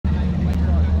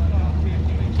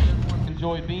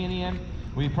enjoyed being in.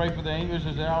 We pray for the anglers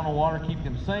as they're out on the water, keep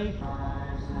them safe.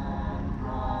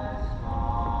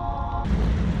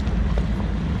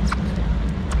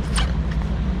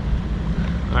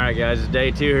 All right, guys, it's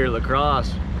day 2 here at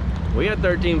lacrosse. We had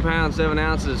 13 pounds, 7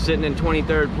 ounces, sitting in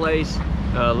 23rd place.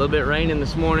 A little bit raining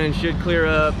this morning, should clear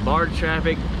up. Barge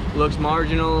traffic looks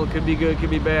marginal, could be good, could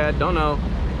be bad, don't know.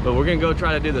 But we're gonna go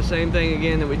try to do the same thing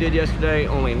again that we did yesterday,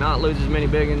 only not lose as many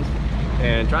big ones,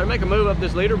 and try to make a move up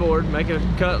this leaderboard, make a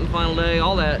cut on the final day,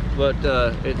 all that. But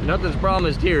nothing's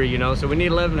promised here, you know, so we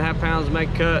need 11.5 pounds to make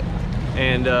a cut,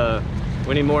 and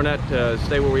we need more than that to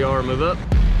stay where we are and move up.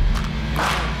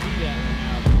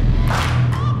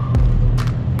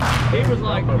 He was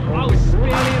like, I was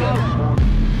spinning up.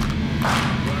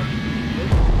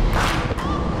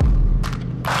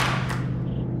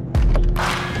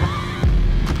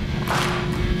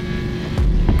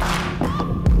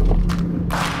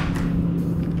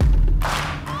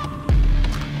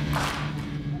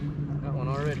 Got one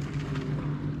already.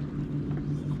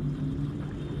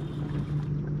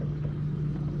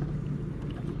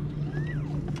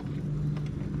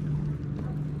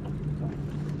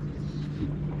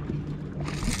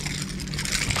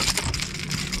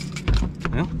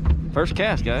 Well, first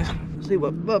cast, guys. Let's see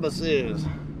what Bubba says.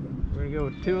 We're gonna go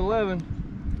with 211.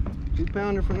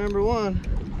 2-pounder for number 1.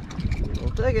 We'll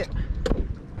take it.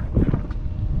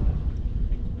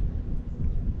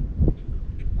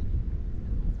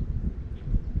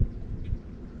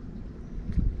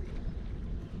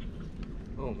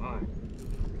 Oh my.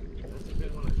 That's a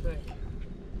good one, I think.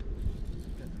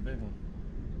 That's a big one.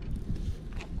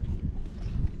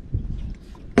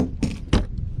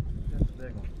 That's a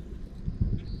big one.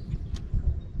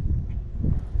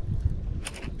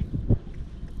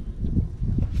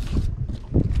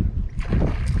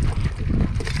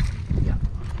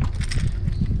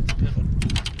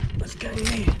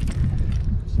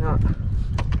 It's not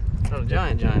a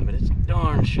giant, but it's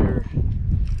darn sure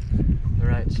the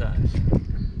right size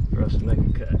for us to make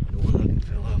a cut. The one that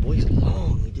fell off. Well, he's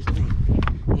long.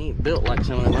 He ain't built like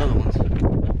some of them other ones. That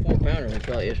 4-pounder we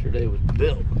caught yesterday was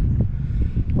built.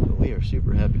 But we are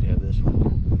super happy to have this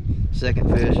one. Second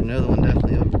fish, another one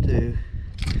definitely over 2.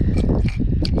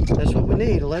 That's what we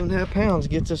need. 11.5 pounds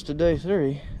gets us to day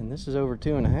 3, and this is over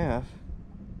 2.5.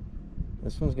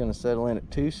 This one's gonna settle in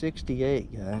at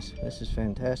 268, guys. This is a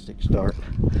fantastic start.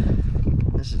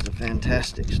 This is a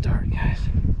fantastic start, guys.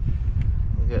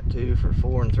 We got 2 for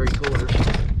 4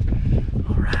 3/4.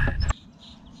 All right.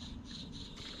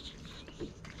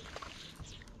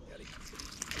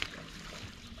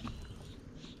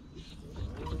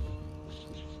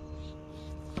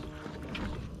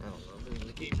 I don't know if this is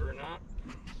a keeper or not.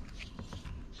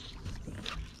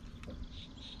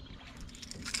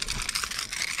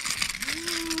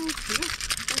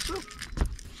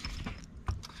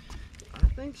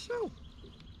 I think so.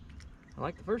 I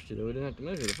like the first 2 though. We didn't have to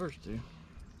measure the first 2.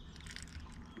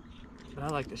 But I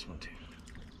like this one too.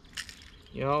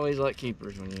 You always like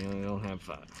keepers when you only don't have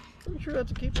 5. Pretty sure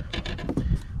that's a keeper.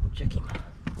 We'll check him.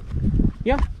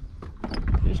 Yeah.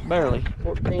 Just barely.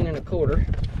 14 1/4.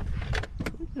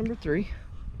 Number 3.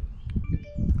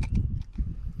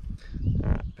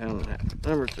 Alright, 1.5 pounds.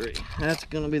 Number 3. That's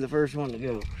gonna be the first one to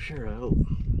go. Sure, I hope.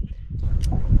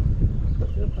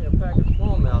 Definitely a pack of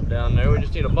smallmouth down there. We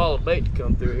just need a ball of bait to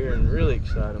come through here and really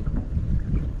excite them.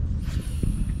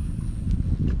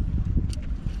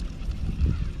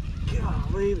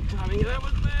 Golly, the timing of that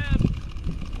was bad.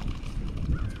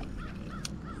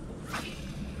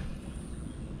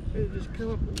 It just come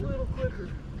up a little quicker.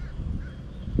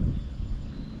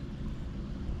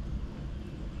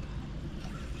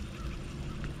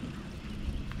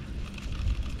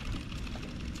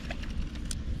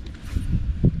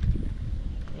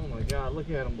 God, look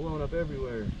at them blowing up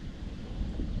everywhere.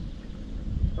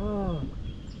 Oh,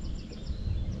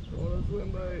 throwing a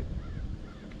swim bait.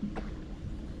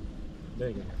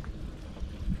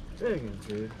 Digging,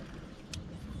 dude.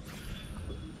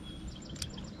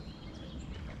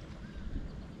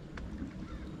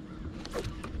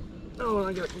 Oh,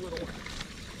 I got the little one.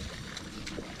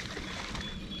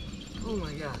 Oh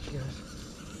my gosh, guys.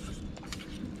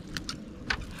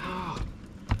 Oh,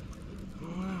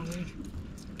 wow, dude.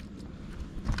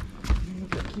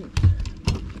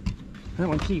 That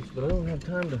one keeps, but I don't have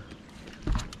time to.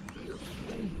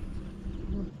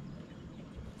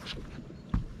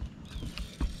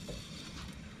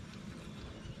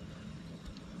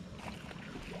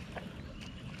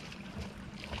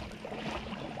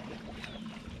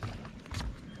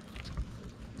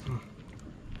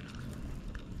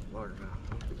 Large mouth.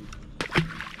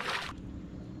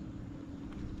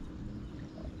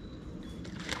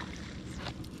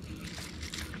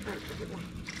 Get one.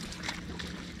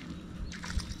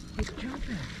 He's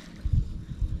jumping.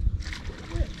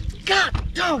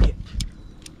 God dog it!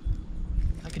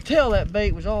 I could tell that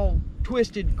bait was all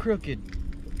twisted and crooked.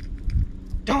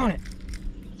 Darn it!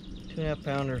 2.5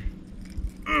 pounder.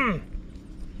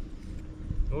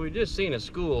 Well, we just seen a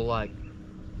school like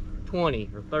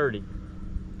 20 or 30.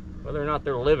 Whether or not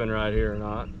they're living right here or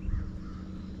not,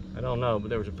 I don't know, but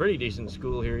there was a pretty decent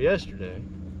school here yesterday.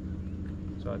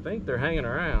 So I think they're hanging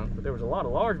around, but there was a lot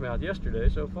of largemouth yesterday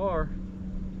so far.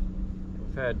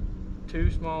 We've had 2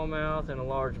 smallmouth and a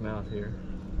largemouth here.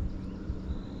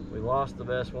 We lost the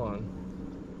best one.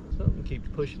 Something keeps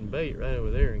pushing bait right over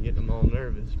there and getting them all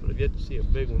nervous, but I've yet to see a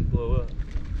big one blow up.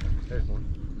 There's one.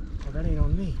 Oh, that ain't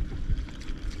on me.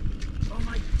 Oh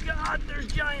my God, there's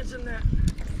giants in that.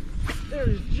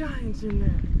 There's giants in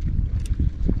there.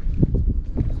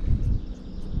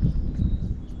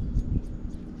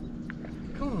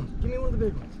 Come on, give me one of the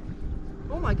big ones.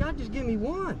 Oh my God, just give me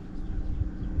one.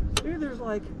 Dude, there's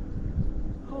like,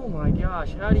 oh my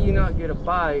gosh, how do you not get a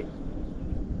bite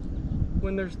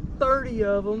when there's 30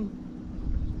 of them?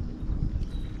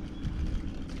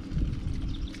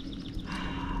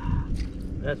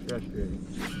 That's frustrating.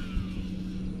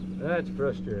 That's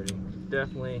frustrating.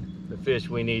 Definitely the fish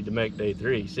we need to make day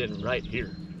 3 sitting right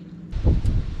here.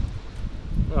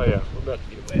 Oh yeah, we're about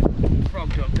to get wet.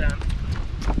 Frog jump time.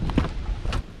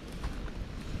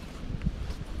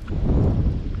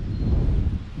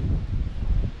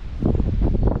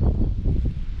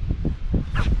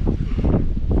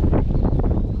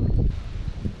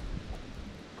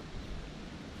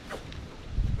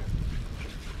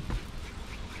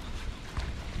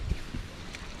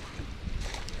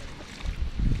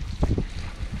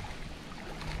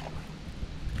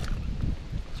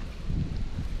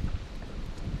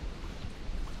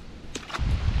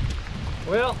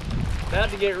 Well, about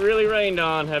to get really rained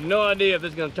on. Have no idea if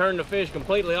it's going to turn the fish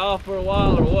completely off for a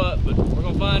while or what, but we're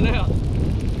going to find out.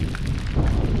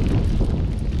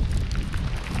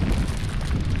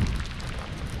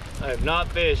 I have not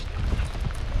fished.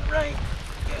 Rain.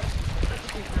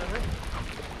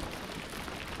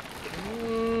 I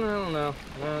don't know.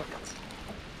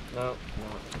 No.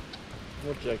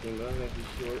 We'll check him, but I think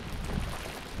he's short.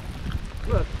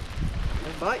 Look,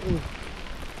 they're biting.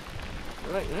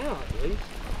 Right now, at least.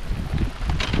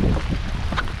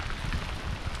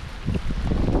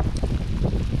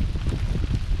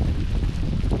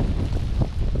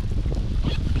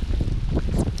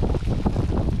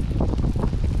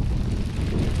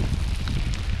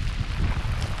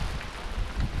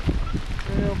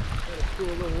 Well, got a cool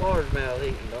little largemouth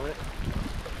eating, don't it?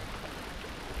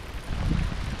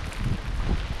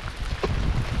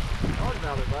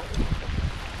 Largemouth are biting.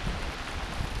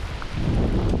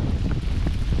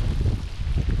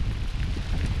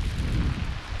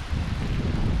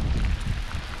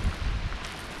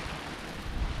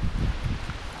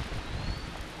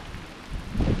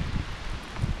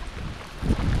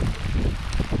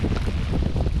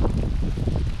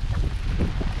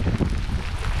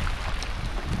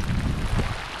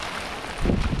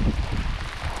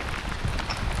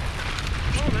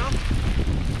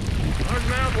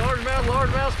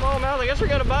 Largemouth, smallmouth. I guess we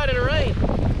got a bite in the rain.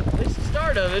 At least the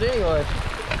start of it, anyway.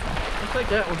 I'll take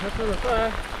that one. That's number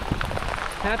 5.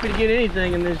 Happy to get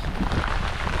anything in these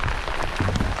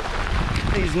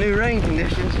new rain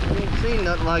conditions. We ain't seen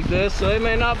nothing like this, so they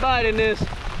may not bite in this.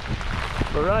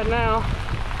 But right now,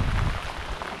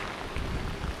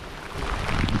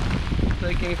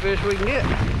 take any fish we can get.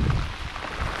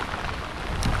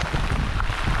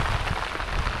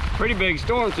 Pretty big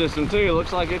storm system too.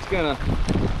 Looks like it's gonna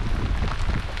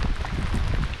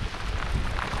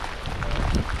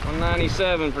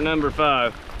 197 for number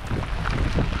 5.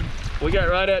 We got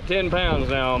right at 10 pounds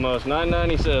now almost,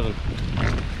 997.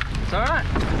 It's all right.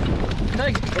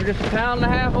 Take it. We're just a pound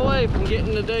and a half away from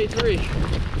getting to day 3.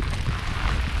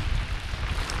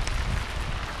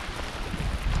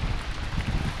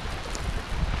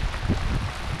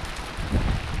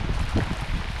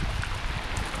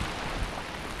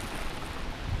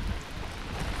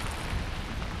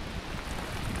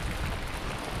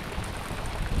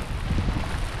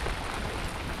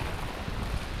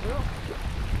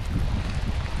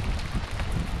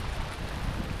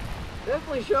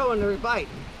 Definitely showing they're biting.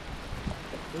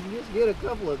 If we just get a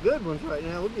couple of good ones right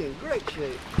now, we'll be in great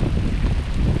shape.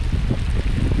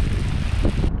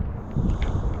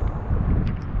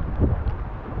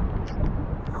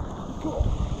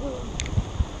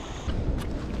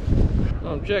 So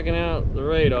I'm checking out the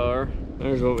radar.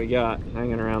 There's what we got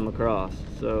hanging around the cross.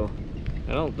 So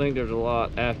I don't think there's a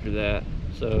lot after that.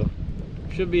 So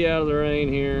should be out of the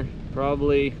rain here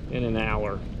probably in an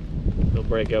hour. it'll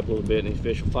break up a little bit and these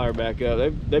fish will fire back up.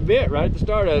 They bit right at the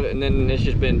start of it, and then it's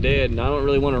just been dead. And I don't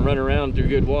really want to run around through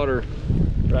good water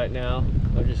right now.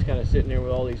 I'm just kind of sitting here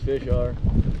where all these fish are,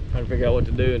 trying to figure out what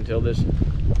to do until this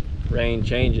rain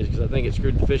changes, because I think it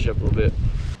screwed the fish up a little bit.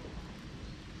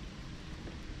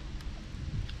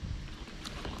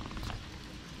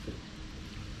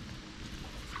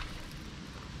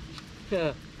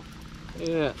 Yeah,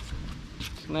 yeah,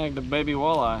 snagged a baby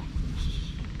walleye.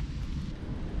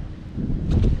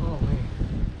 Oh man,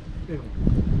 big one.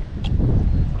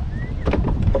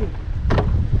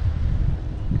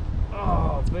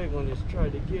 Oh, big one just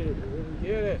tried to get it, didn't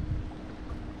get it.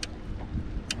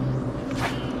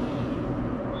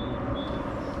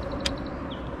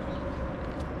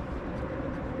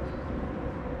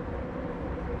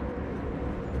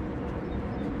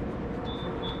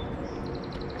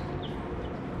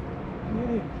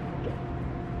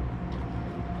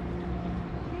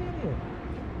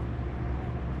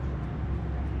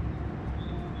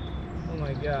 Oh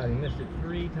my God, he missed it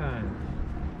 3 times.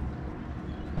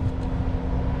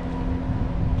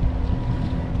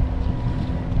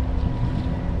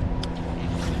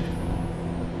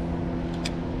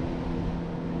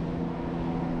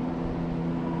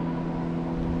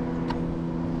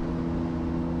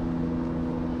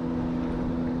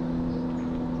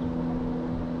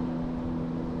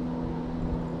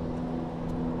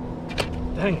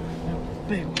 Dang it, that was a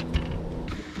big one.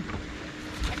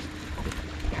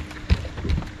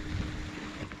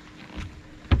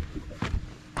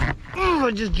 Oh,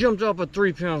 I just jumped off a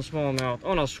 3-pound smallmouth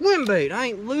on a swim bait. I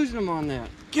ain't losing them on that.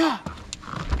 God.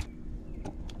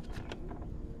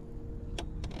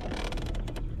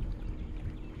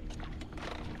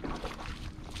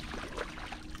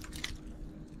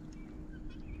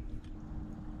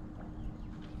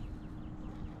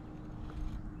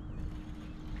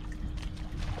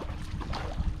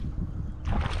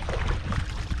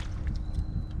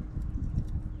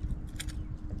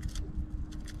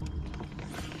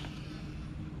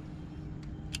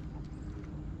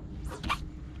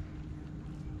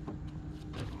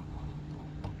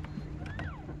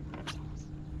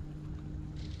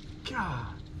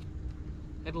 God,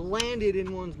 it landed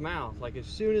in one's mouth. Like as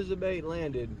soon as the bait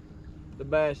landed, the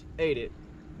bass ate it,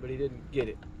 but he didn't get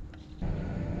it.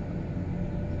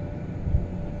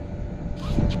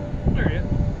 There he is.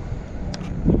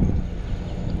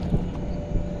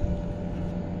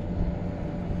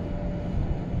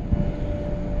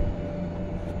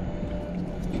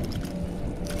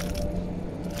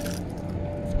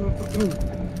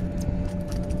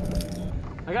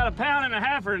 I got a 1.5 pound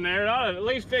in there. It ought to at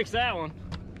least fix that one.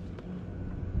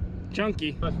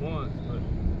 Chunky. That's one, but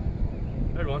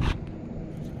there's one.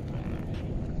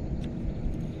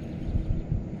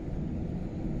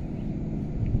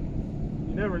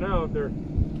 You never know if they're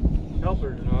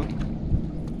helpers or not.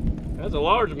 That's a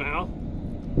largemouth.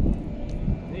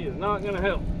 He is not gonna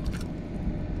help.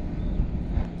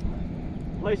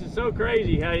 The place is so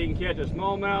crazy how you can catch a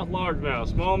smallmouth,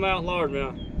 largemouth, smallmouth,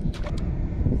 largemouth.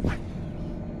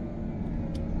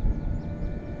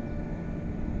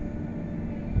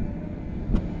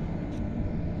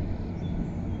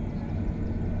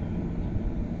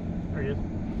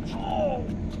 Oh!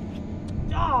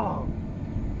 Oh!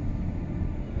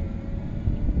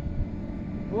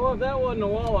 Well, if that wasn't a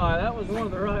walleye, that was one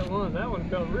of the right ones. That one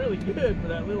felt really good for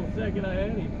that little second I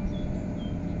had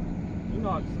him. He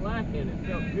knocked slack in it.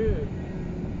 Felt good.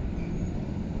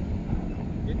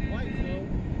 Getting quite slow.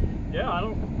 Yeah, I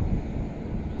don't.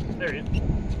 There he is.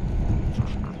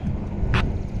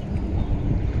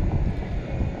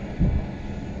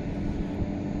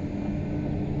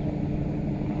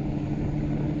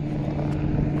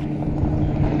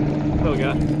 Oh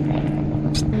God. You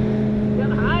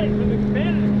gotta hide it from the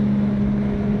competitors.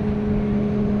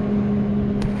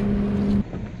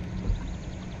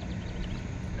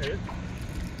 There it is.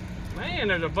 Man,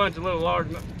 there's a bunch of little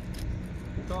largemouth.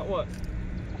 Thought what?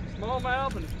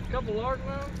 Smallmouth and a couple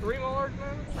largemouth? 3 more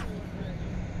largemouth?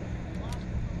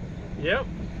 Yep.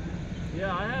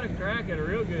 Yeah, I had a crack at a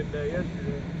real good day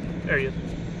yesterday. There he is.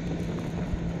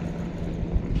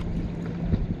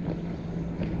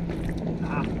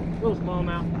 Ah, little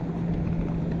smallmouth.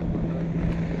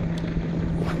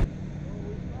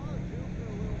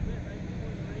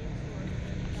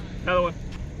 Another one.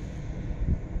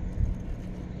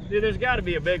 Dude, there's got to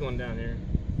be a big one down here.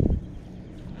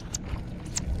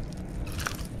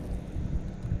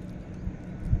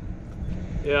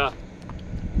 Yeah.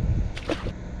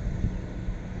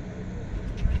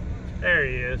 There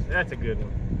he is. That's a good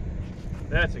one.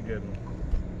 That's a good one.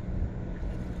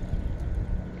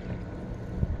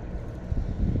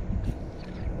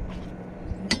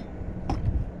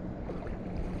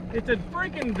 It's a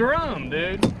freaking drum,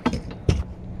 dude.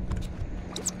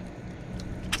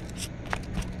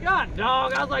 God,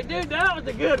 dog. I was like, dude, that was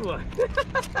a good one.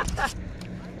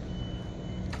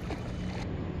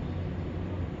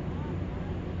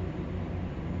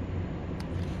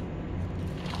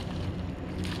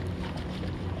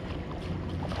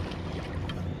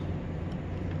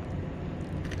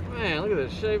 Man, look at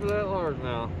the shape of that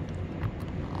largemouth.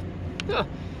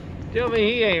 Tell me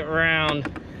he ain't round.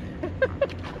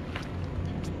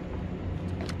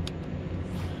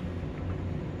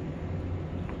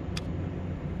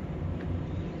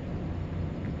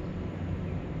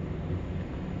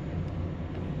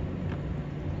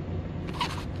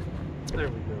 There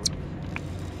we go.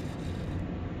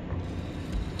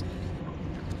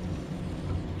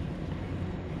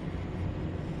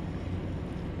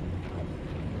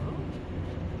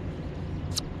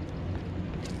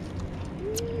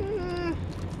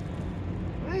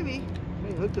 Maybe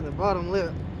hooked in the bottom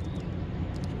lip.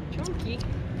 Chunky.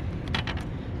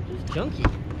 Just chunky.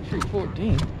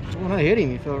 314. When I hit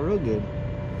him, he felt real good.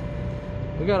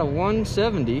 We got a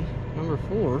 170, number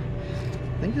 4.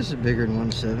 I think this is bigger than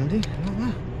 170. I don't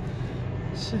know.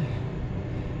 Let's see.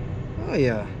 Oh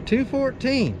yeah,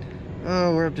 214.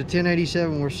 Oh, we're up to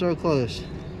 1087. We're so close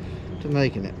to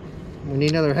making it. We need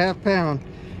another half pound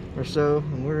or so,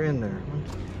 and we're in there.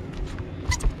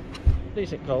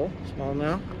 Decent coal,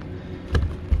 smallmouth.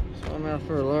 Smallmouth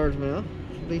for a largemouth.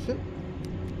 Decent.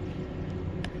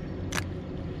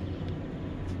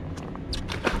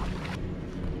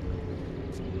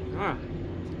 Alright.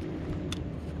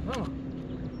 Oh.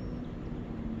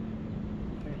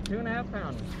 2.5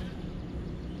 pounder.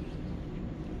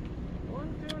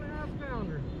 1 2.5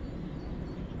 pounder.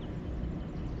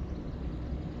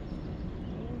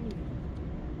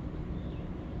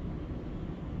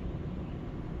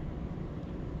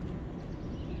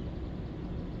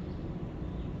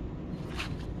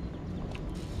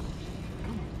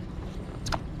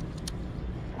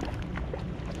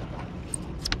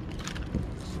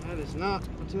 That is not a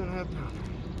 2.5 pounder.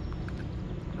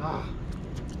 Ah.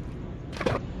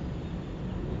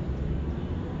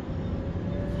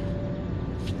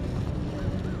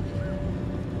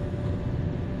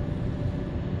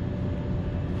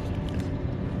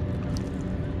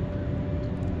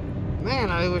 Man,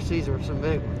 I wish these were some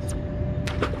big ones.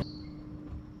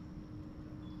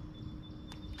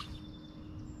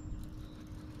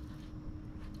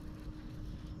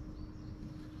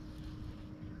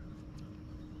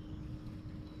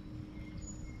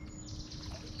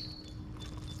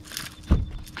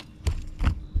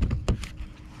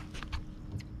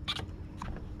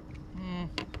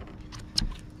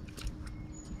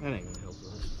 That ain't gonna help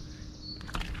us.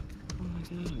 Oh my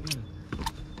God.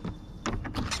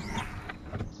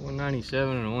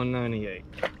 197 and a 198.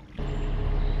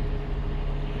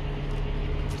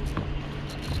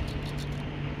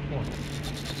 Come on.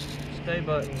 Stay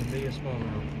button and be a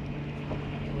smallmouth.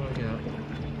 What do I got?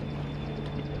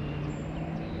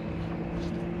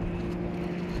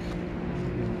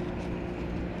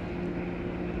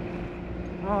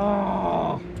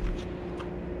 Oh,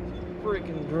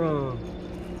 freaking drum.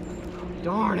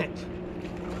 Darn it.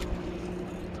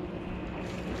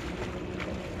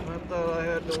 I thought I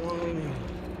had the one we knew.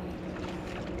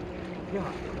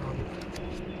 God.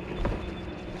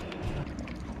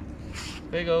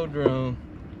 Big old drum.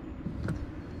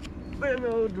 Big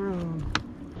old drum.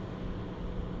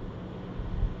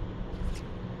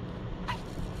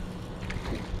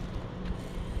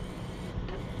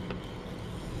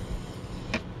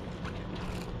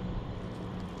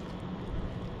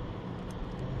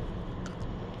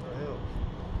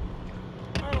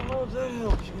 I don't know if that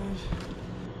helps, guys.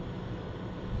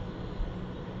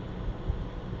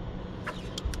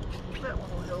 That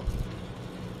one will help.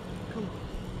 Come on.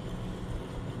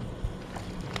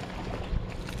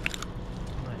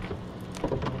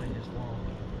 Mine is long.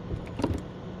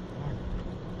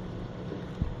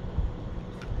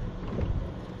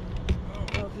 Oh,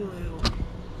 that will help.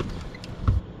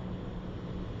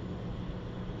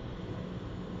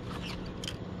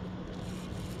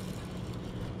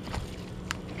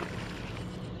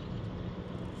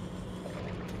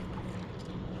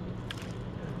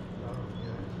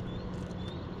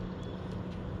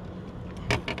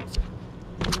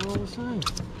 All the same.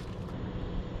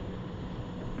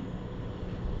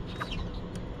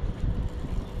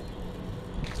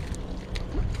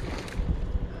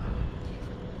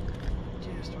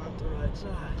 Just about the right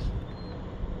size.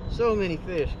 So many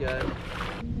fish, guys. That's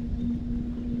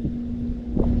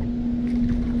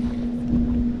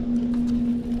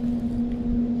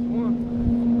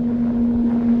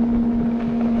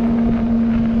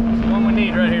the one we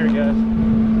need right here.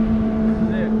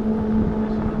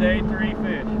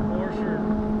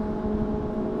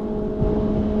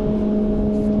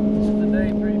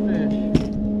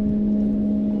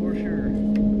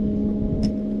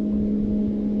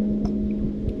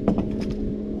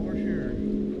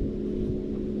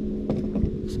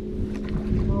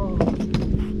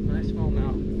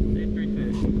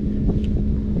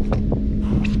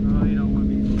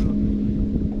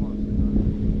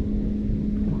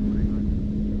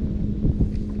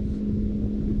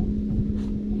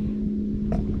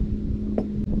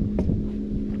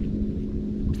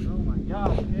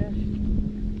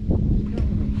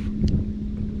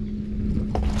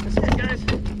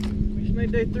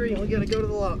 day 3 and we gotta go to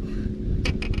the lock.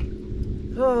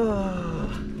 Oh,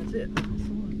 that's it.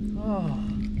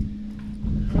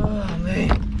 Oh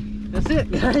man, that's it,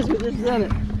 guys. We just done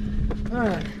it. All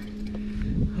right.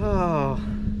 Oh,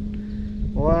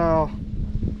 wow.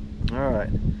 All right.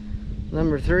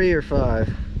 Number 3 or 5?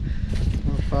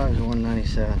 Number 5 is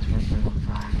 197. So where's my number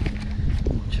 5?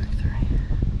 We'll check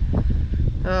 3.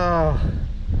 Oh,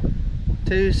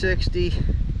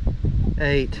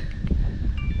 268.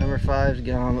 Number 5's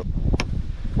gone.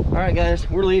 All right, guys,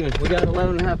 we're leaving. We got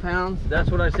 11.5 pounds.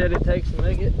 That's what I said it takes to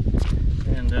make it.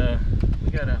 And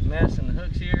we got a mess in the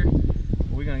hooks here.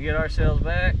 We're gonna get ourselves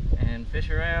back and fish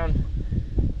around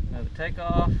the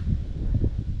takeoff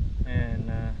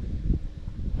and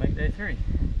make day 3.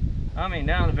 I mean,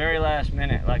 down to the very last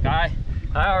minute. Like I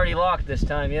already locked this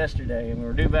time yesterday, and we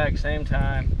were due back same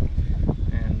time.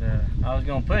 And I was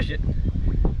gonna push it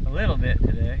a little bit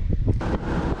today.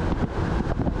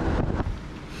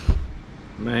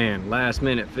 Man, last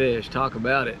minute fish, talk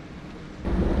about it.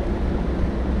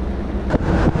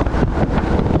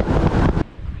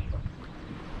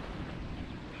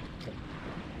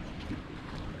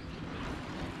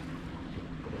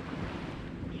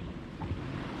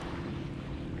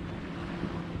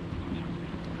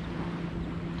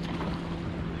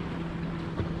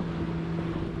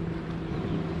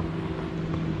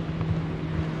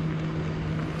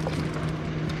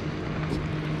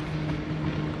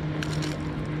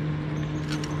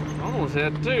 Almost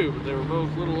had 2, but they were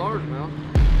both little largemouth.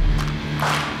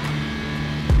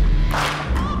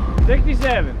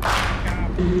 67. Oh,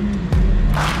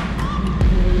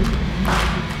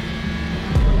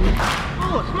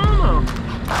 it's smallmouth.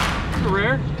 That's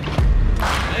rare.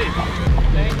 Hey,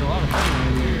 dang, a lot of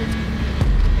things here.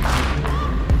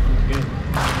 Good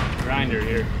grinder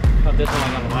here. Thought this one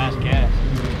was on the last cast.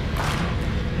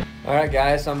 All right,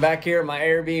 guys, so I'm back here at my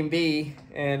Airbnb,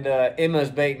 and Emma's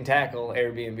Bait and Tackle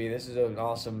Airbnb. This is an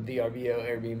awesome VRBO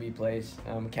Airbnb place.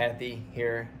 Kathy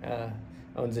here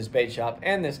owns this bait shop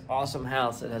and this awesome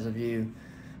house that has a view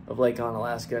of Lake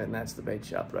Onalaska, and that's the bait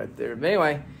shop right there. But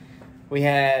anyway, we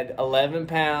had 11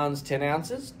 pounds, 10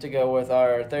 ounces to go with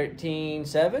our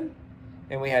 13.7,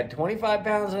 and we had 25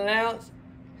 pounds and an ounce,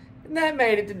 and that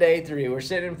made it to day 3. We're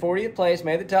sitting in 40th place,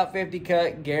 made the top 50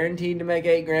 cut, guaranteed to make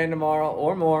 8 grand tomorrow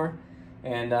or more.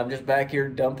 And I'm just back here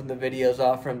dumping the videos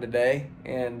off from today.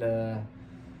 And man,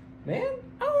 I don't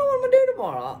know what I'm gonna do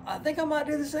tomorrow. I think I might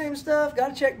do the same stuff.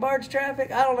 Gotta check barge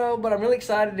traffic. I don't know, but I'm really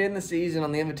excited to end the season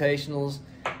on the Invitationals,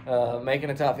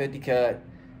 making a top 50 cut.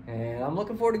 And I'm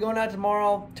looking forward to going out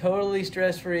tomorrow, totally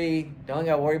stress-free. Don't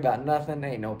gotta worry about nothing.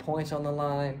 Ain't no points on the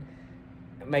line.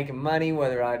 I'm making money,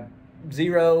 whether I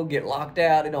zero, get locked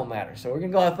out, it don't matter. So we're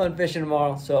gonna go have fun fishing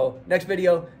tomorrow. So next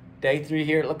video, day 3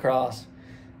 here at lacrosse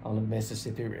on the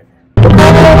Mississippi River.